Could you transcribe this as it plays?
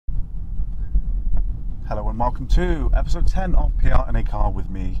Hello and welcome to episode 10 of PR in a Car with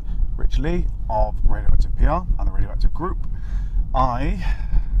me, Rich Lee of Radioactive PR and the Radioactive Group. I'm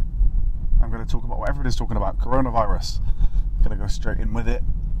going to talk about what everybody's talking about, coronavirus. I'm going to go straight in with it.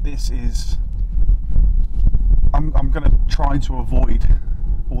 I'm going to try to avoid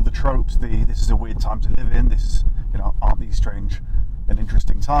all the tropes, this is a weird time to live in, this is, aren't these strange and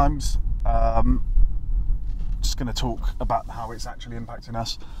interesting times. Just going to talk about how it's actually impacting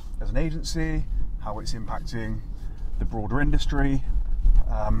us as an agency, how it's impacting the broader industry,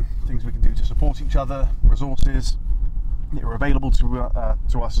 things we can do to support each other, resources that are available to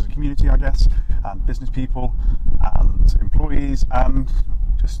us as a community, I guess, and business people and employees, and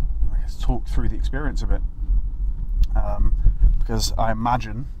just, talk through the experience of it. Because I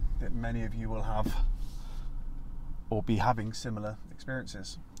imagine that many of you will have or be having similar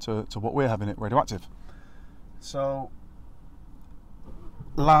experiences to what we're having at Radioactive. So,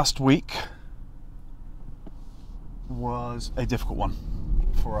 last week was a difficult one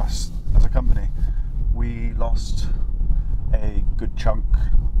for us as a company. We lost a good chunk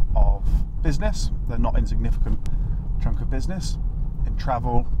of business, a not insignificant chunk of business in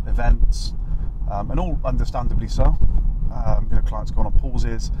travel, events, and all understandably so. Clients gone on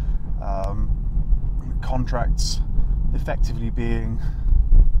pauses, contracts effectively being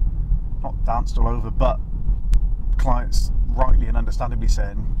not danced all over, but clients rightly and understandably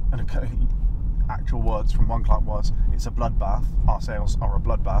saying, and actual words from one client was, it's a bloodbath, our sales are a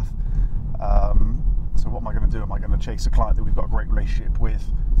bloodbath. So what am I going to do? Am I going to chase a client that we've got a great relationship with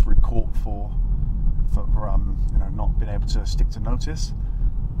through court for not being able to stick to notice?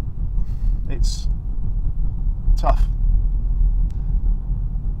 It's tough.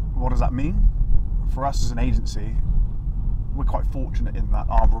 What does that mean? For us as an agency, we're quite fortunate in that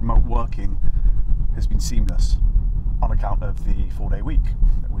our remote working has been seamless on account of the 4-day week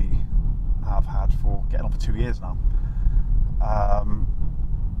that we have had for getting on for 2 years now.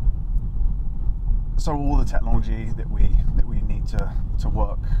 So all the technology that we need to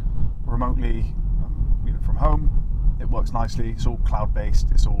work remotely, from home, it works nicely. It's all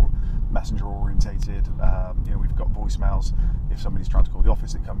cloud-based. It's all messenger orientated. We've got voicemails. If somebody's trying to call the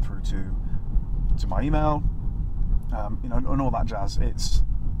office, it come through to my email. And all that jazz.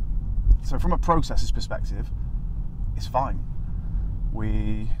 So from a processes perspective, it's fine.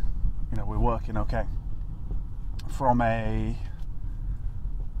 We're working okay. From a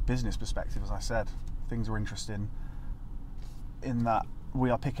business perspective, as I said, things are interesting in that we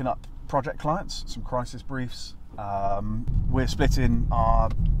are picking up project clients, some crisis briefs. We're splitting our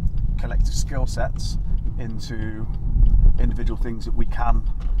collective skill sets into individual things that we can,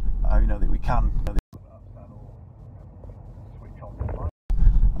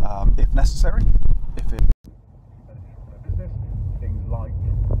 if necessary, if it business, things like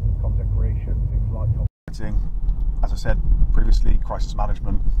content creation, things like copywriting. As I said previously, crisis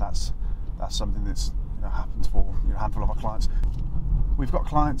management. That's something that's happens for a handful of our clients. We've got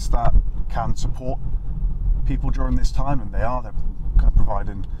clients that can support people during this time, and they're kind of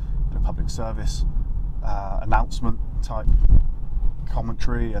providing public service announcement type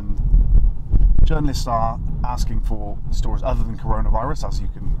commentary, and journalists are asking for stories other than coronavirus, as you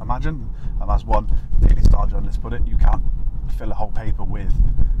can imagine. As one Daily Star journalist put it, you can't fill a whole paper with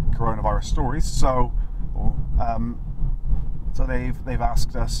coronavirus stories. So they've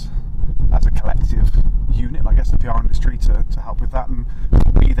asked us as a collective unit, I guess the PR industry, to help with that. And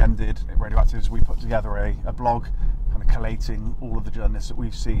what we then did at Radioactive is we put together a blog, kind of collating all of the journalists that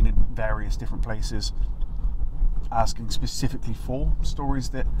we've seen in various different places, asking specifically for stories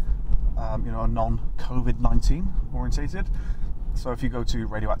that are non-COVID-19 orientated. So if you go to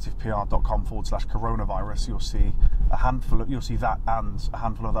radioactivepr.com/coronavirus, you'll see that and a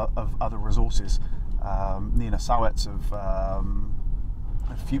handful of other resources. Nina Sowetz of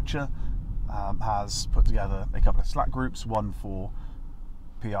Future has put together a couple of Slack groups, one for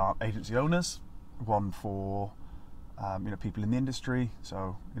PR agency owners, one for people in the industry,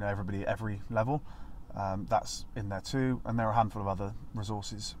 so everybody at every level. That's in there too, and there are a handful of other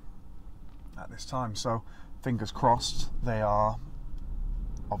resources at this time. So fingers crossed they are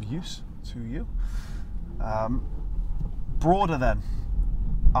of use to you. Broader then,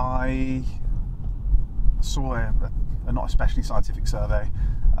 I saw a not especially scientific survey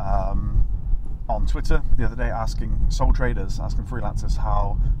on Twitter the other day asking sole traders, asking freelancers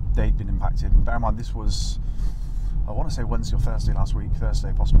how they'd been impacted. And bear in mind, this was, I want to say Wednesday or Thursday last week,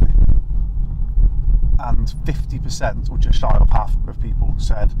 Thursday possibly. And 50%, or just shy of half of people,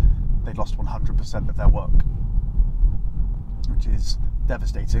 said they'd lost 100% of their work, which is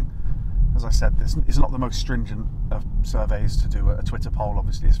devastating. As I said, this is not the most stringent of surveys to do a Twitter poll.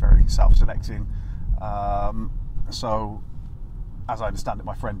 Obviously, it's very self-selecting. So, as I understand it,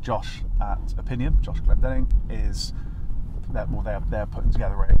 my friend Josh at Opinion, Josh Glendenning, they're putting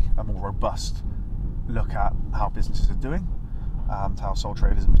together a more robust look at how businesses are doing and how sole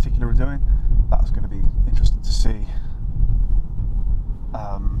traders in particular are doing. That's going to be interesting to see,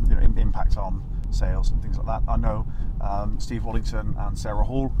 impact on sales and things like that. I know Steve Waddington and Sarah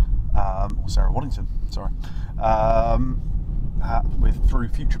Hall, or Sarah Waddington, sorry, through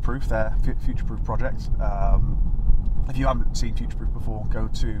Futureproof, their Futureproof project. If you haven't seen Futureproof before, go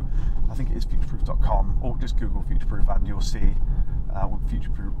to, I think it is futureproof.com, or just Google Futureproof and you'll see,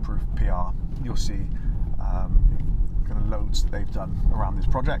 Futureproof PR, you'll see kind of loads that they've done around this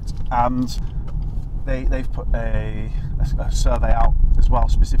project. And they've put a survey out as well,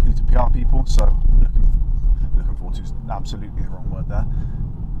 specifically to PR people, so looking forward to, absolutely the wrong word there.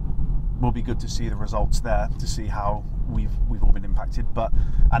 Will be good to see the results there, to see how we've all been impacted. But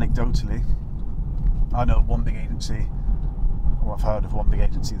anecdotally, I know one big agency, or I've heard of one big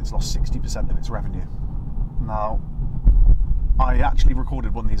agency that's lost 60% of its revenue. Now, I actually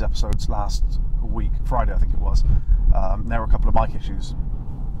recorded one of these episodes last week, Friday I think it was. There were a couple of mic issues,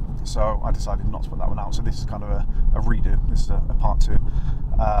 so I decided not to put that one out. So this is kind of a redo. This is a part 2.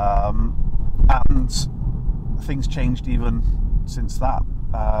 And things changed even since that.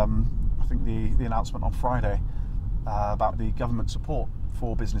 I think the announcement on Friday about the government support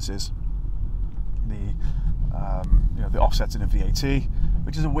for businesses, the offsetting of VAT,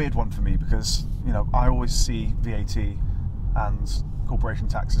 which is a weird one for me because I always see VAT and corporation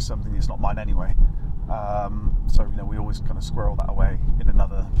tax as something that's not mine anyway. So we always kind of squirrel that away in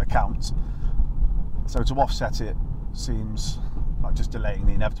another account. So to offset it seems like just delaying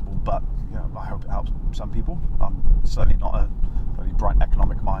the inevitable, but I hope it helps some people. I'm certainly not a very bright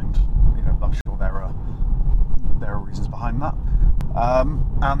economic mind. I'm sure there are reasons behind that.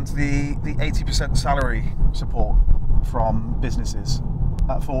 And the 80% salary support from businesses,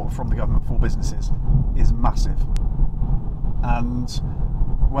 from the government for businesses, is massive. And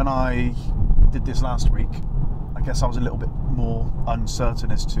when I did this last week, I guess I was a little bit more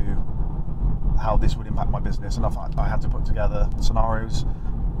uncertain as to how this would impact my business, and I had to put together scenarios.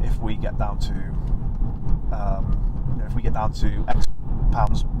 If we get down to X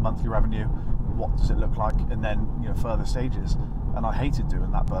pounds monthly revenue, what does it look like? And then further stages. And I hated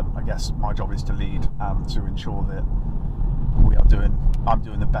doing that, but I guess my job is to lead and to ensure that I'm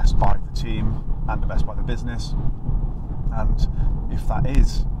doing the best by the team and the best by the business. And if that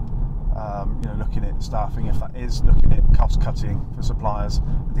is looking at staffing, if that is looking at cost cutting for suppliers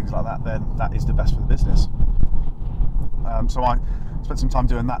and things like that, then that is the best for the business. So I spent some time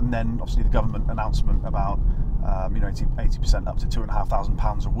doing that, and then obviously the government announcement about 80% up to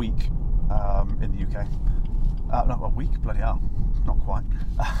 £2,500 a week in the UK. Not a week, bloody hell, not quite.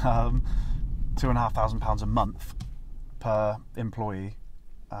 £2,500 a month per employee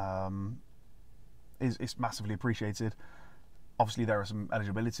is massively appreciated. Obviously there are some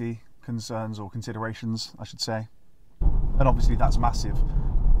eligibility concerns or considerations, I should say, and obviously that's massive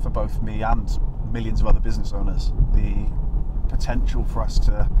for both me and millions of other business owners. The potential for us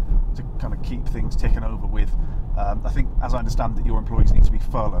to kind of keep things ticking over with, I think, as I understand that your employees need to be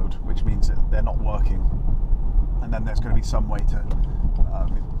furloughed, which means that they're not working, and then there's going to be some way to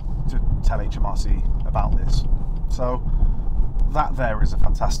tell HMRC about this. So that there is a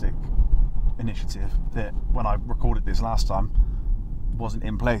fantastic initiative that, when I recorded this last time, wasn't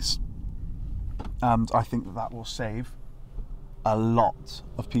in place, and I think that will save a lot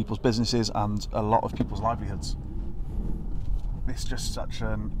of people's businesses and a lot of people's livelihoods. It's just such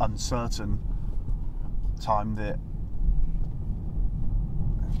an uncertain time that,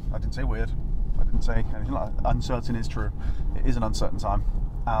 I didn't say weird, I didn't say anything like that. Uncertain is true. It is an uncertain time,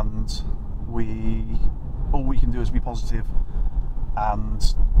 and all we can do is be positive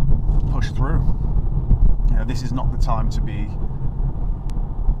and push through. This is not the time to be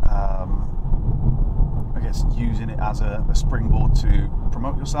I guess using it as a springboard to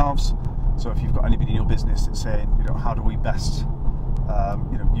promote yourselves. So if you've got anybody in your business that's saying, how do we best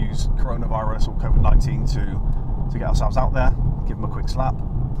use coronavirus or COVID-19 to get ourselves out there, give them a quick slap.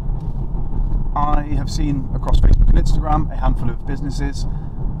 I have seen across Facebook and Instagram a handful of businesses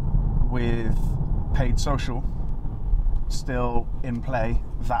with paid social still in play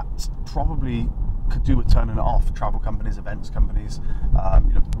that probably could do with turning it off. Travel companies, events companies,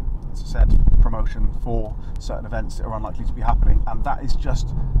 as I said, promotion for certain events that are unlikely to be happening, and that is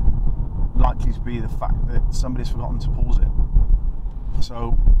just likely to be the fact that somebody's forgotten to pause it.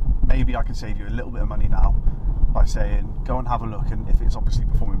 So maybe I can save you a little bit of money now by saying, go and have a look, and if it's obviously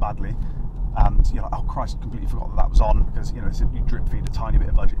performing badly, and oh Christ, completely forgot that was on, because you drip feed a tiny bit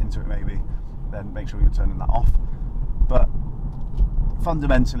of budget into it maybe, then make sure you're turning that off. But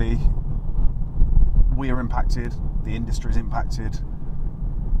fundamentally, we are impacted, the industry is impacted.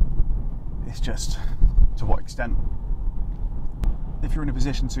 It's just to what extent. If you're in a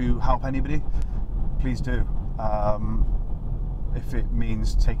position to help anybody, please do. If it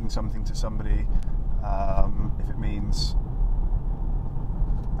means taking something to somebody, if it means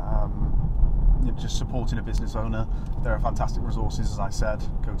just supporting a business owner, there are fantastic resources, as I said.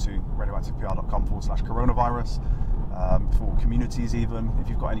 Go to radioactivepr.com/coronavirus. For communities, even if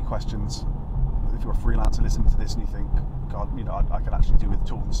you've got any questions, if you're a freelancer listening to this and you think, God, I could actually do with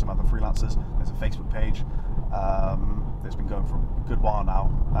talking to some other freelancers, there's a Facebook page that's been going for a good while now,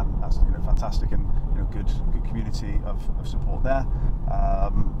 and that's fantastic, and good community of support there.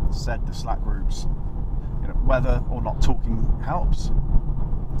 Said the Slack groups, whether or not talking helps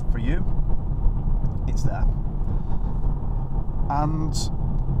for you, it's there. And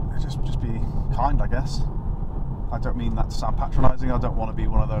just be kind, I guess. I don't mean that to sound patronising. I don't want to be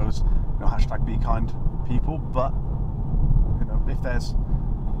one of those #BeKind people, but if there's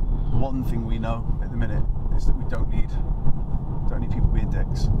one thing we know at the minute, is that we don't need people being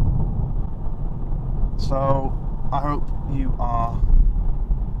dicks. So I hope you are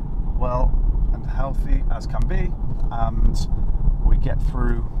well and healthy as can be, and we get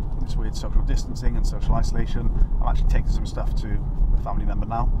through this weird social distancing and social isolation. I'm actually taking some stuff to a family member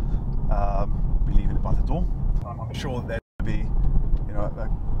now. Be leaving it by the door. I'm sure that there's going to be a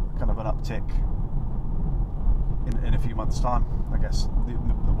kind of an uptick in a few months' time. I guess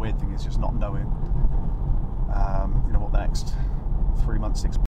the weird thing is just not knowing what the next 3 months,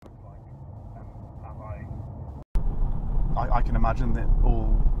 6 months look like. I can imagine that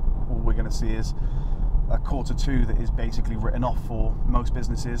all we're going to see is a Q2 that is basically written off for most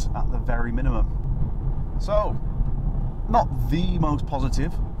businesses at the very minimum. So, not the most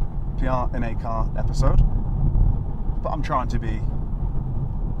positive PR in a car episode, but I'm trying to be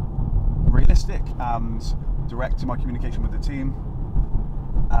realistic and direct in my communication with the team,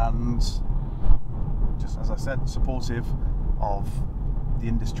 and just, as I said, supportive of the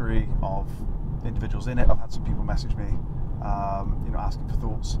industry, of individuals in it. I've had some people message me asking for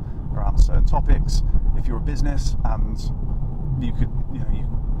thoughts around certain topics. If you're a business and you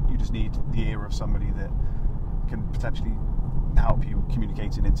just need the ear of somebody that can potentially help you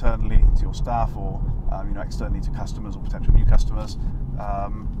communicating internally to your staff, or externally to customers or potential new customers,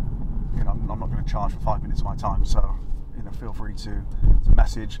 I'm not going to charge for 5 minutes of my time. So feel free to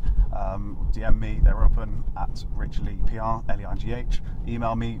message, DM me. They're open at Rich Lee PR, Leigh.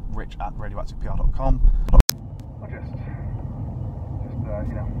 Email me, rich@radioactivepr.com.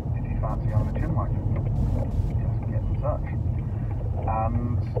 If you fancy having a chin mic, just get in touch.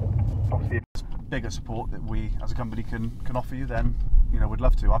 And obviously, if there's bigger support that we as a company can offer you, then we'd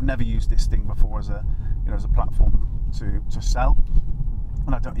love to. I've never used this thing before as a as a platform to sell,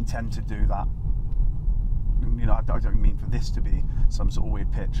 and I don't intend to do that. I don't mean for this to be some sort of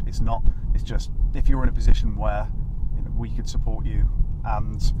weird pitch. It's not. It's just, if you're in a position where we could support you,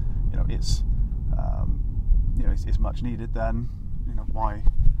 and it's it's much needed, then why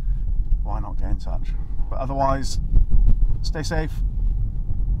not get in touch? But otherwise, stay safe.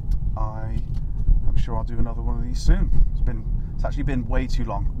 I'm sure I'll do another one of these soon. It's actually been way too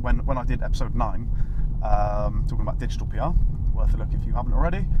long. When I did episode 9, talking about digital PR, worth a look if you haven't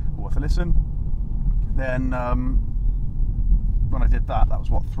already, or worth a listen. Then when I did that was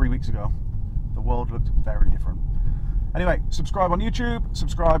what, 3 weeks ago. The world looked very different. Anyway, subscribe on YouTube,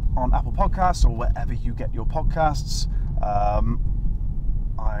 subscribe on Apple Podcasts, or wherever you get your podcasts.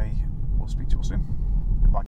 I will speak to you all soon.